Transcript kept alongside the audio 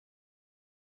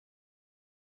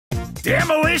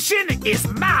Demolition is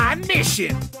my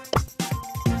mission!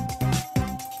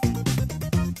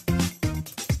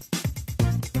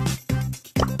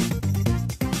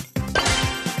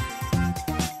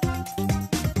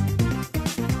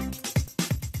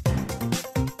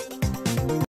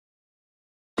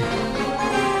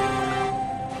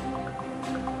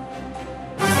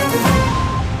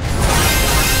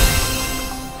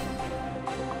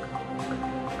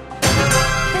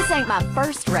 This ain't my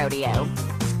first rodeo.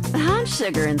 I'm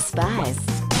sugar and spice.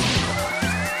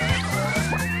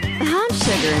 I'm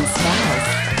sugar and spice.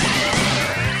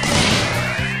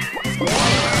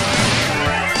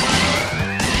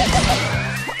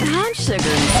 I'm sugar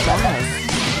and spice.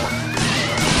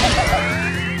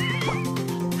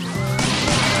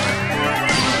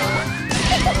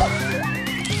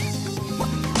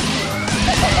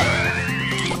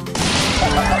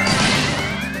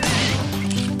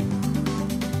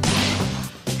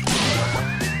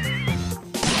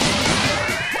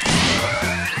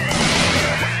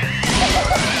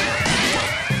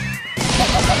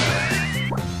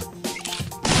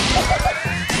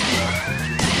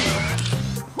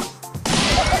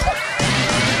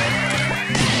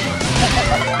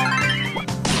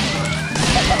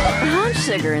 I'm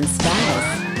sugar and spice.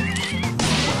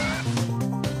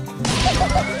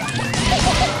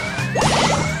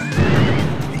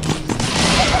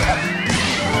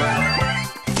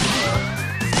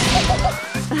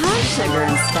 I'm sugar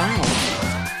and spice.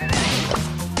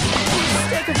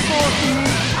 Stick a fork in me.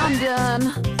 I'm done.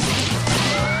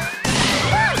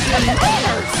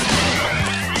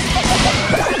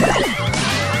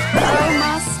 Oh,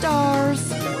 my stars.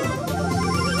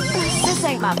 This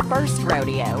ain't my first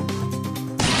rodeo.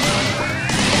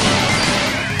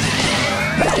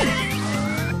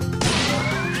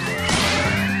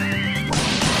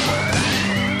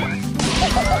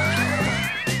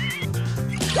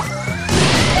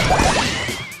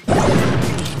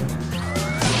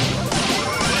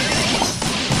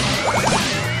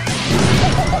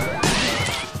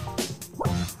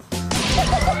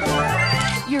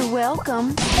 You're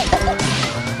welcome.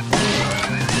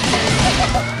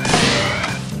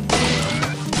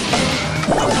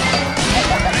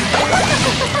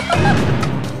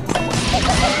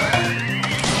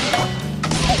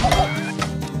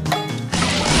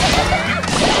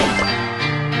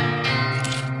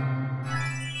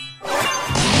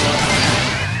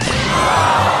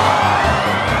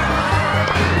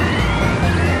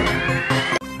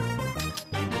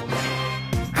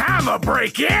 I'ma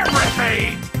break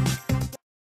everything!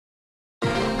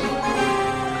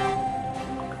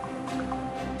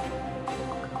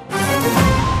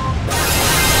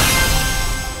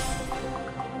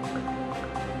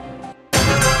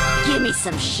 Give me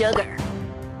some sugar.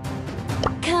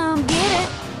 Come get it.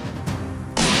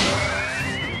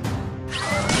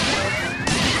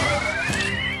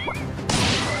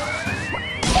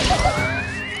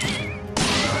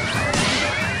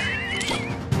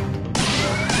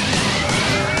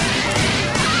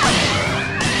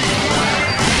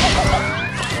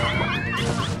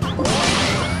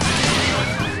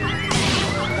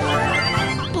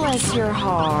 Bless your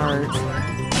heart.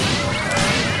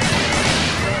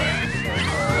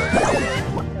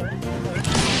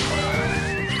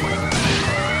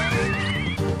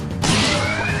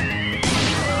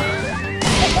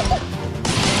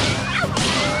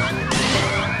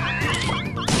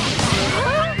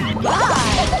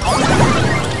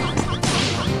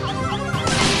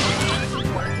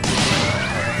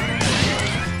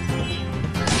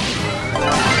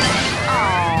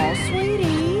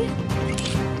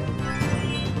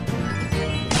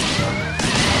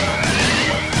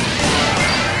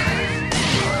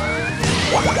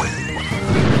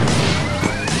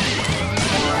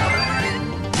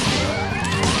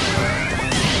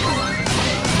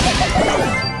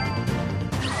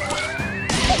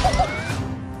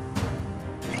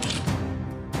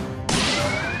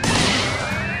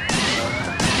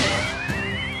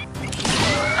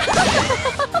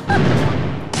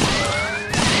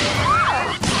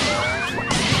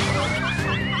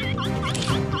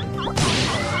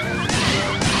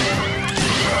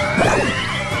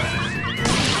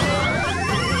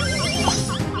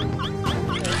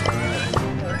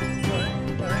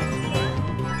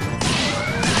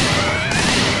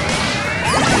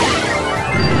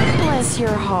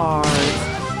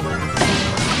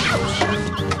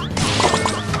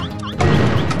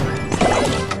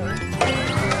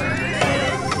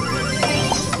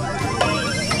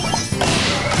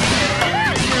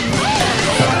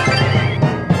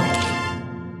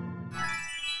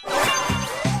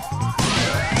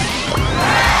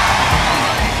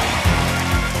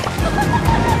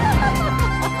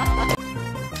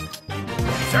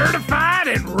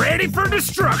 ready for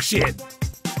destruction.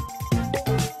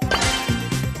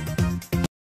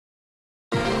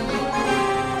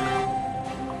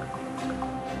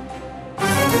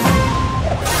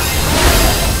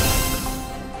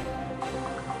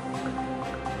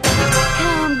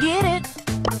 Come get it.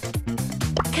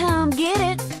 Come get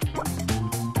it.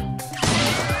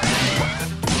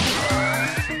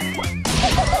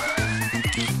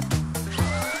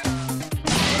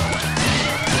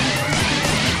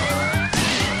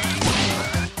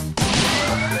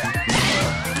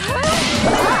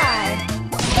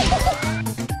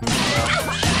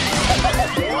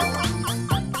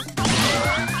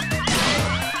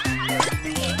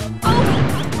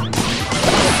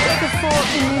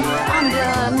 I'm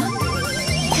done.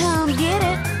 Come get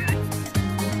it.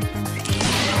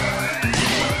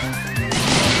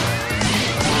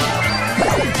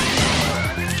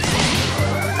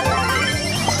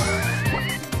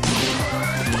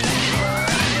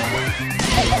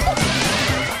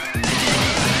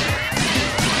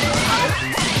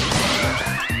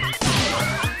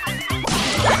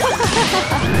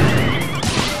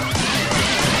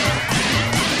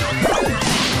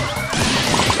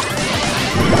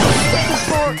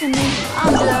 And then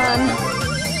I'm done.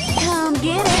 Come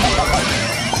get it.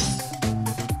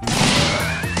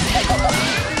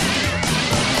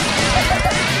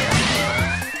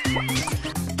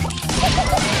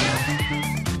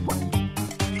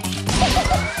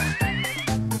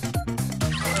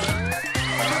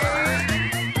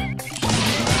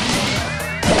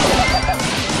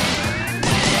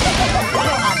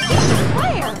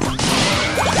 Where?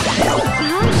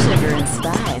 I'm sugar and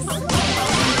spice.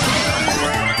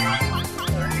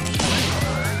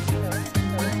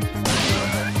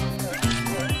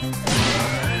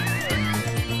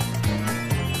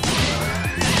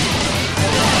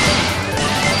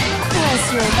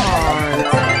 Your heart.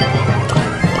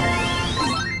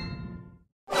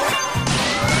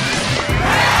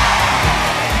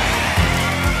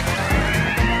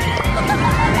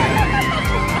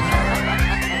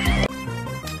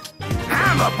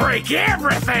 I'ma break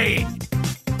everything.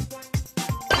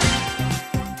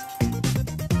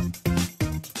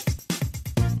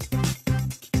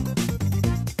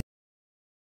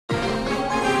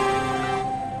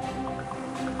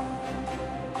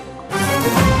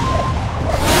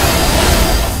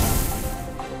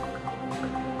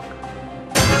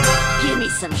 Give me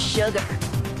some sugar.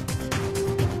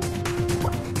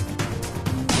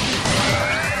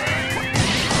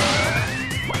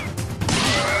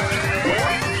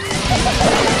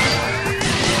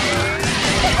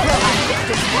 Well, I get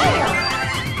to fire.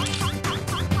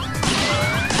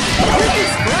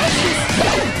 Goodness gracious.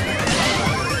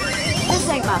 This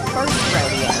ain't my first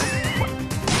rodeo.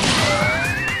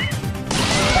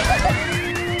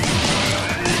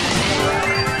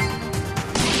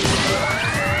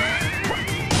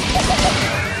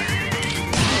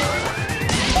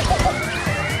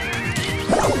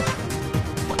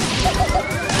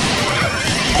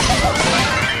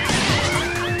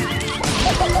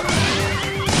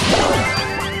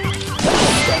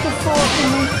 Stick a fork in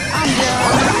me. I'm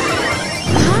done.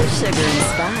 I'm sugar and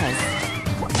spice.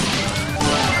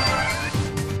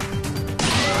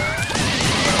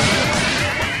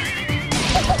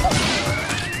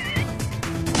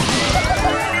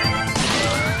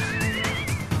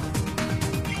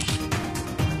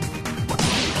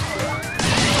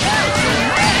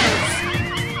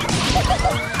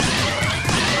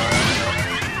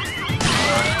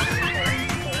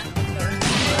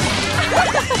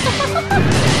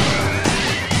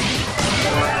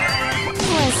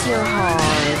 Bless your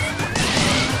heart.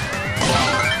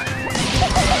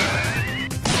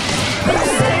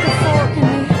 Stick a fork in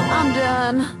me. I'm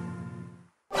done.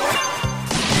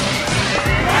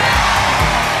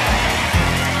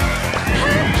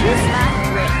 Kiss my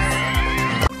grits.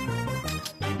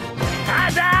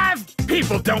 High dive?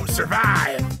 People don't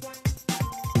survive.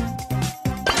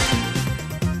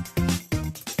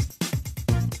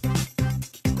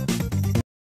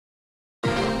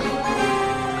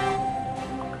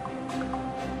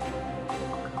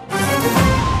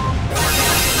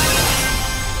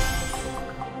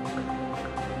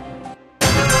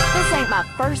 My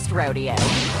first rodeo.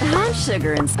 I'm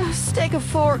sugar and stick a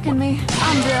fork in me.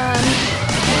 I'm done.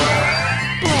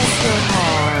 Bless your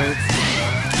heart.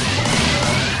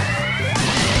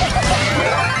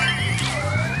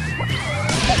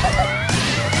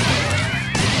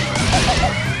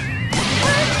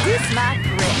 Kiss my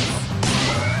grits.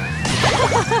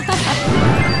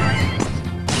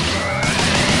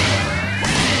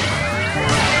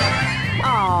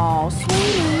 Aw,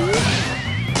 sweetie.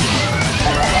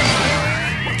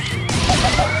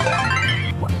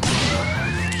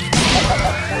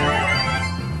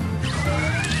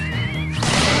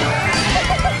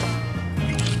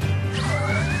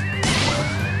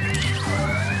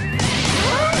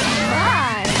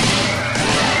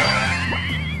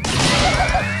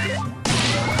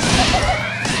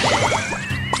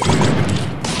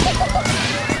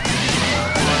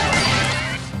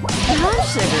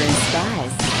 sugar and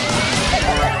spice.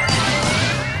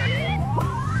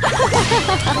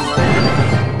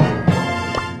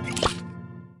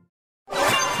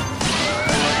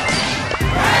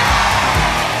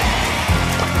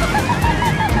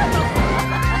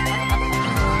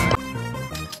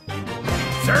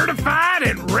 Certified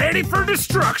and ready for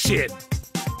destruction.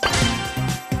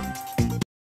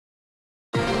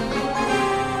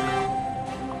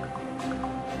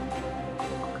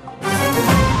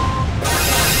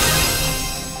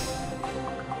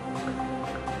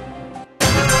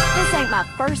 This ain't my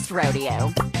first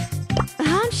rodeo.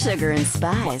 I'm sugar and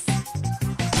spice.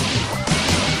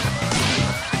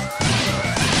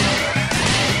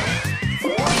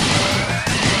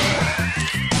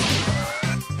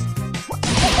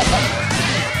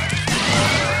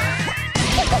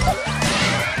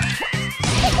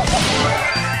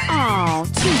 Oh,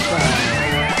 too bad.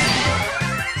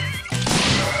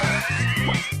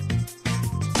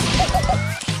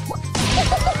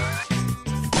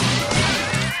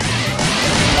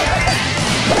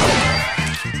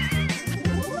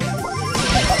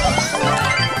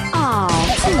 Oh,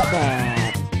 too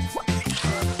bad.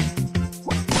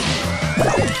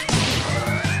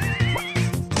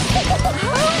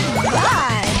 Oh,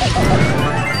 my.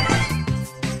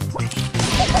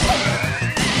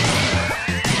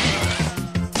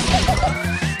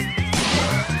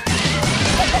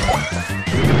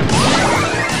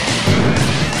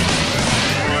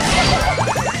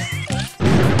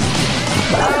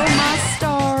 Oh, my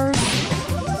stars.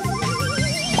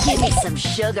 Give me some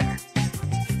sugar.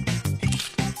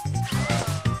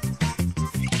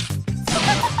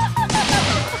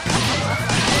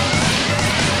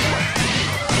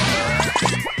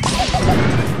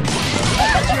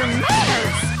 Where's your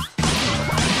manners?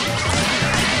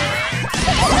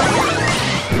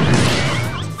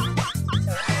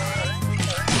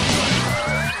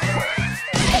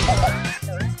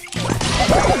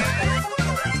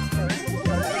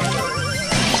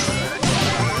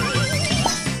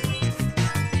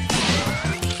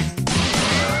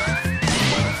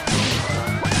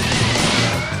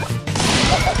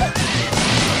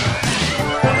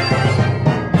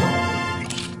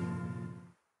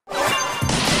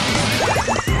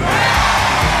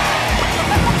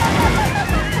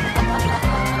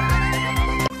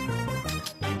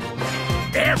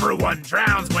 Everyone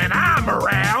drowns when I'm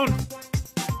around.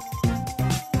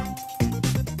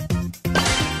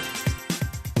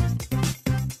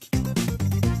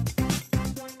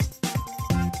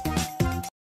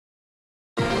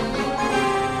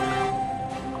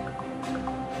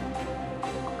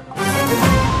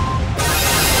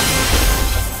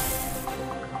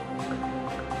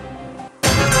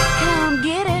 Come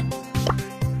get it.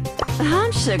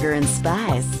 I'm sugar and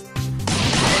spice.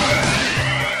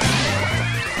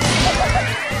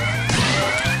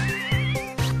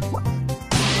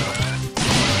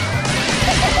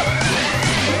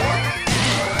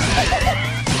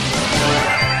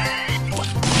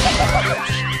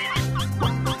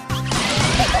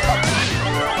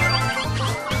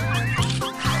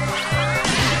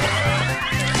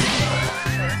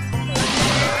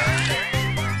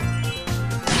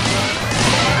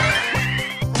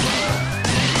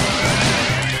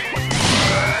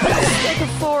 Stick a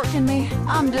fork in me.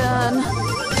 I'm done.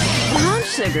 I'm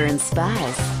sugar and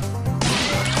spice.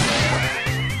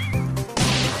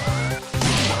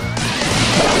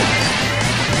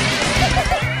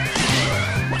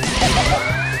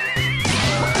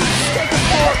 Stick a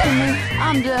fork in me.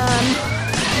 I'm done.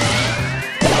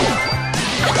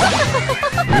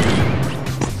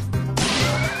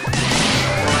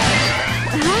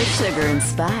 I'm sugar and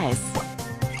spice.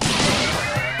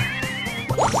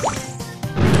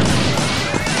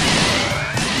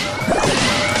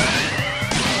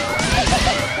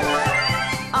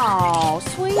 Oh,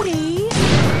 sweetie.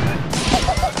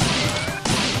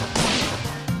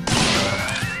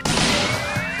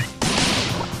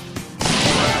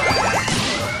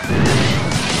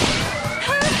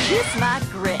 Kiss my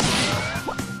grits.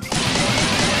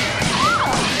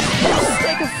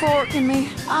 Stick a fork in me.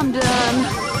 I'm done.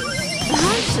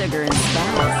 I'm sugar and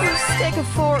spice. Stick a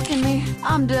fork in me.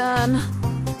 I'm done.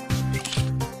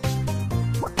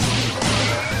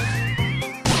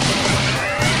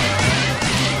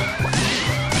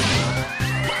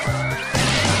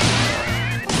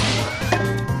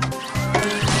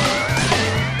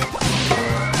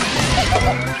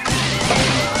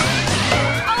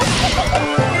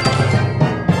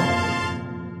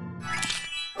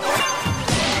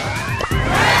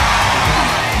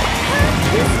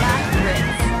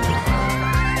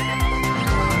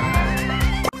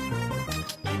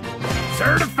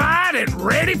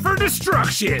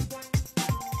 destruction!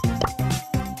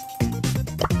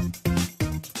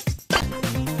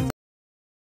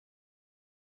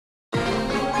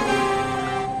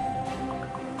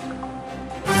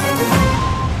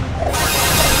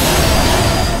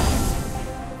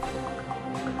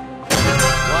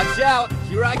 Watch out!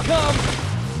 Here I come!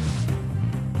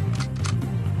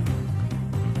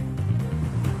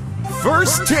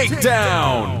 First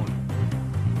takedown!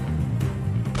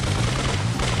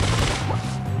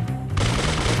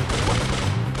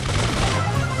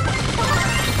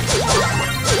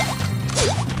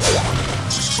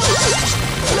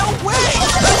 No way!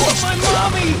 That was my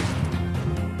mommy!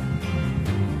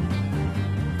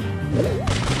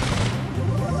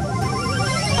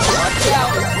 Watch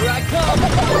out! Here I come!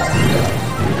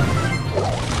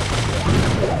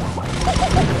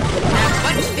 Now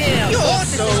watch this! Your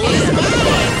soul is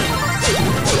mine!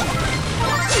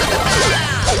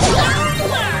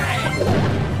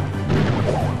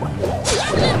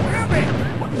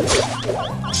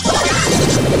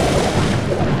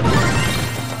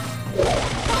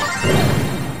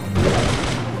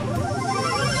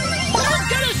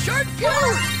 Get a short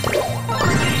fuse!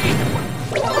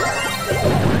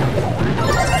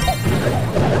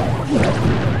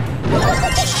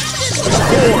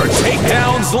 4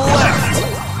 takedowns left!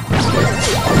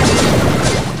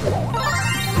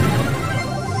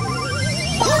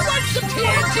 Who wants some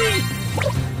TNT?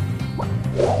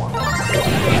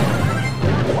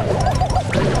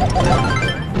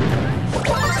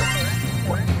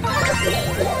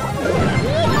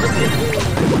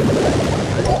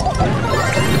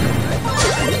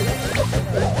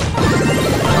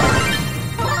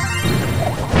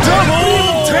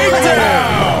 Double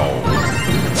takedown!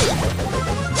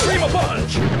 Dream a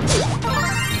punch!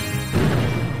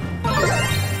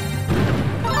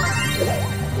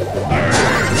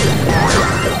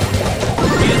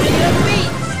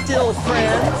 Still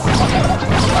friends?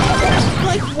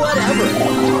 Like whatever.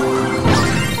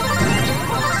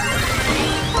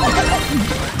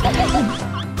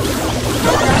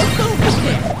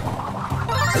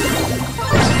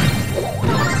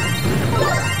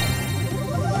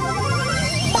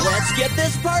 Let's get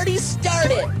this party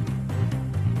started.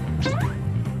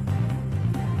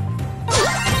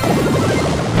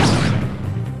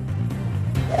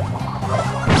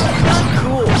 Not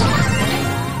cool.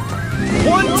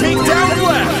 1 takedown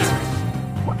left!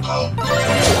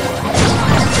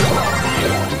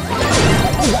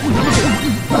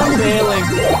 I'm failing.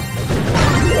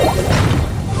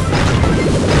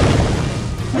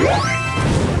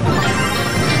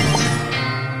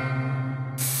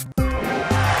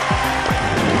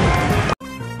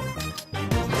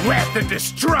 Let the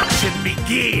destruction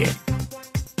begin!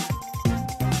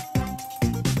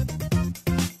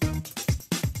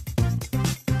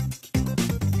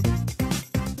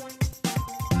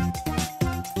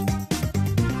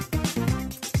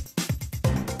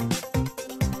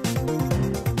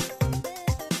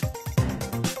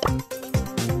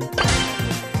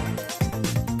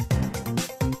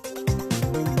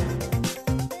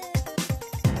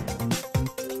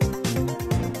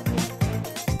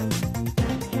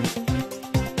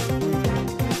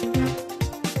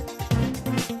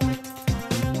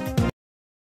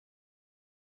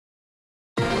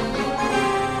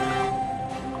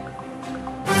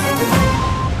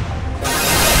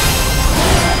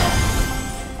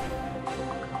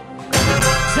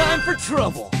 Time for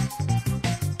trouble.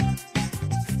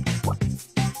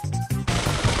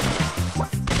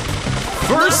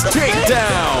 First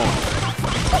takedown!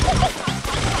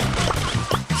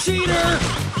 Cheater!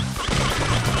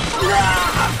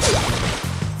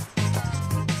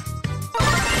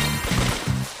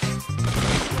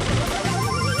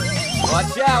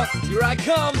 Watch out! Here I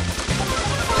come!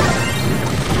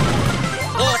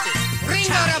 Otis, bring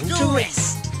out of to rest!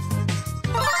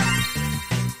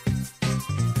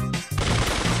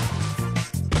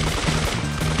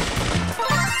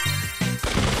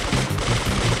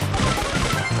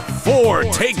 Four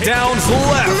takedowns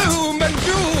left! Gloom and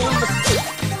doom!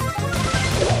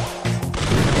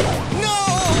 No!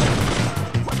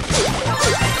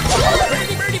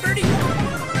 Birdie, birdie, birdie!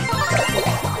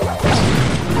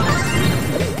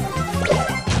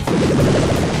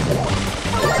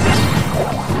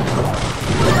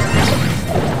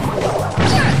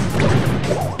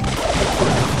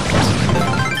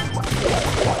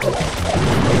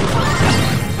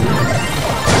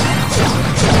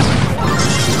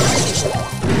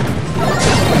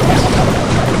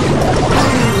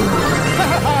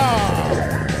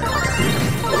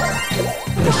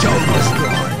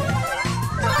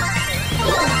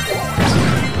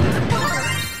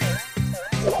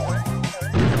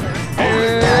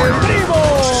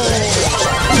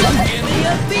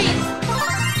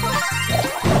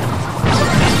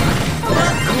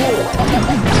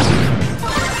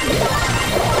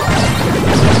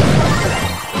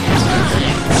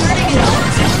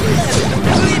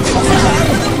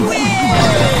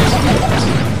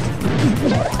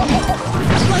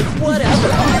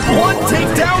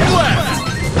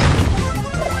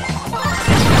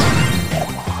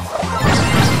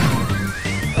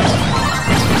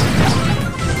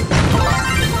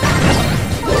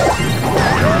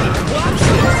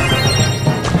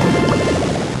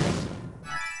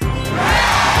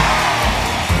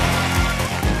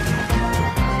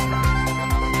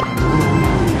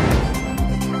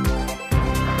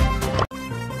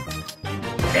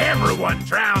 Everyone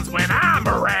drowns